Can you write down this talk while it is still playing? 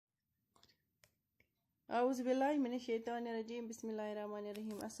आउज़ बिल्लाहि मिनश शैतानिर रजीम बिस्मिल्लाहिर रहमानिर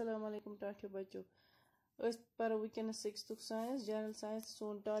रहीम अस्सलाम वालेकुम टाठियो बच्चो परो वुनकस 6th साइंस जनरल साइंस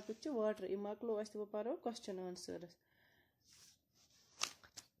सोन टॉपिक वाटर यह मकलो वो परो question answers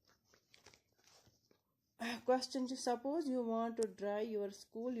Question: Suppose you want to dry your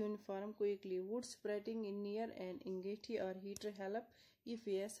school uniform quickly. Would spreading in near an ingetti or heater help? If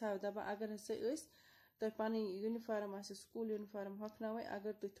yes, how? Daba agar hase is तो पानी uniform आसे school uniform हकनावे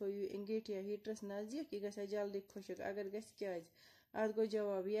अगर तो थोयु ingot या हीटरस नजदीक यह गसा जल्दी खुशक अगर गस क्या अत गो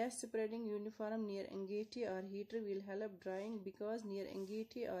जवाब yes spreading uniform near ingeti or heater will help drying because near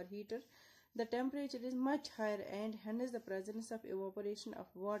ingeti or heater the temperature is much higher and hence the presence of evaporation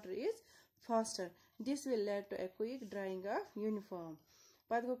of water is faster. This will lead to a quick drying of uniform.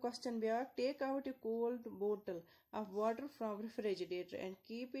 But the question back, take out a cold bottle of water from refrigerator and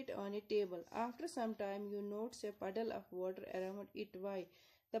keep it on a table. After some time, you notice a puddle of water around it. Why?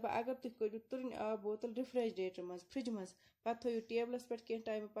 Taba agar tu koyu turin a bottle refrigerator mas fridge mas pat thoyu tables pet ke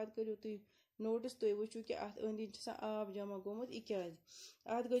time pat koyu tu notice to wuchu ki at öndin sa aab jama gomut ikyaz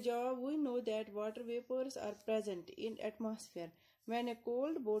at go jawab we know that water vapors are present in atmosphere when a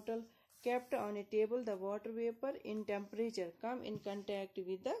cold bottle kept on a table, the water vapor in temperature come in contact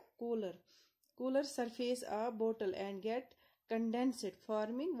with the cooler surface of bottle and get condensed,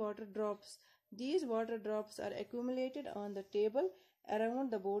 forming water drops. These water drops are accumulated on the table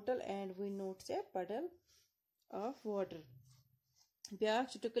around the bottle and we notice a puddle of water.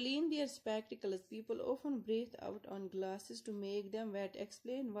 To clean their spectacles, people often breathe out on glasses to make them wet.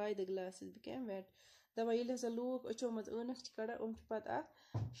 Explain why the glasses became wet. दवा ये हसा look अच्छो मज अनक कड़ा पता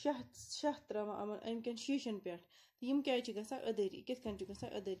शह त्रावान अमकन शीशन पे यम क्या गसा अदरी कित कन गसा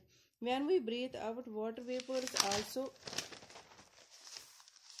Adri when we breathe out water vapors also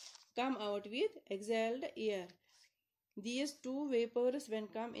come out with exhaled air. These two vapors when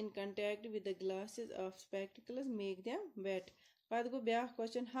come in contact with the glasses of spectacles make them wet. Padgo byak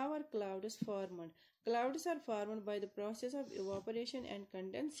question, how are clouds formed? Clouds are formed by the process of evaporation and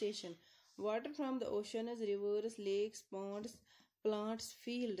condensation. Water from the oceans, rivers, lakes, ponds, plants,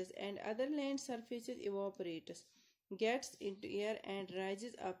 fields and other land surfaces evaporates, gets into air and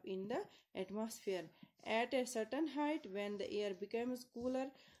rises up in the atmosphere. At a certain height, when the air becomes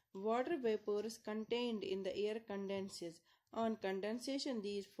cooler, water vapors contained in the air condenses. On condensation,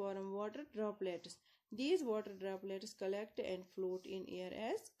 these form water droplets. These water droplets collect and float in air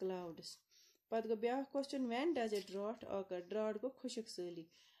as clouds. Pat go question, when does a drought occur? Drought go khushak sali.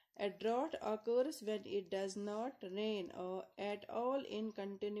 A drought occurs when it does not rain or at all in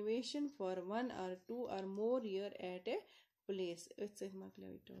continuation for 1 or 2 or more years at a place. It's a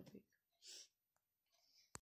topic.